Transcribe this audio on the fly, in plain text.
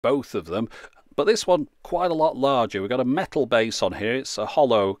both of them. But this one quite a lot larger. We've got a metal base on here. It's a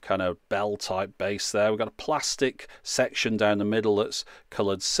hollow kind of bell type base there. We've got a plastic section down the middle that's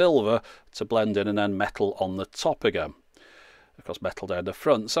coloured silver to blend in, and then metal on the top again. Of course, metal down the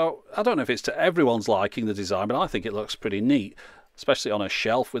front. So I don't know if it's to everyone's liking, the design, but I think it looks pretty neat, especially on a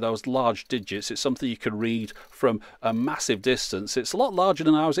shelf with those large digits. It's something you can read from a massive distance. It's a lot larger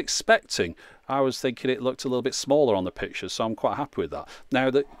than I was expecting. I was thinking it looked a little bit smaller on the pictures, so I'm quite happy with that.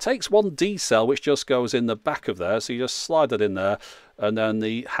 Now, that takes one D cell, which just goes in the back of there, so you just slide that in there, and then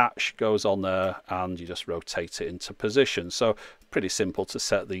the hatch goes on there, and you just rotate it into position. So pretty simple to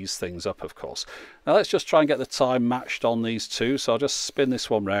set these things up, of course. Now let's just try and get the time matched on these two. So I'll just spin this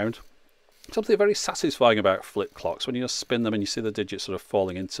one round. Something very satisfying about flip clocks, when you just spin them and you see the digits sort of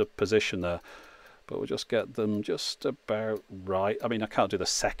falling into position there. But we'll just get them just about right. I mean, I can't do the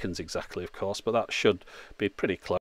seconds exactly, of course, but that should be pretty close.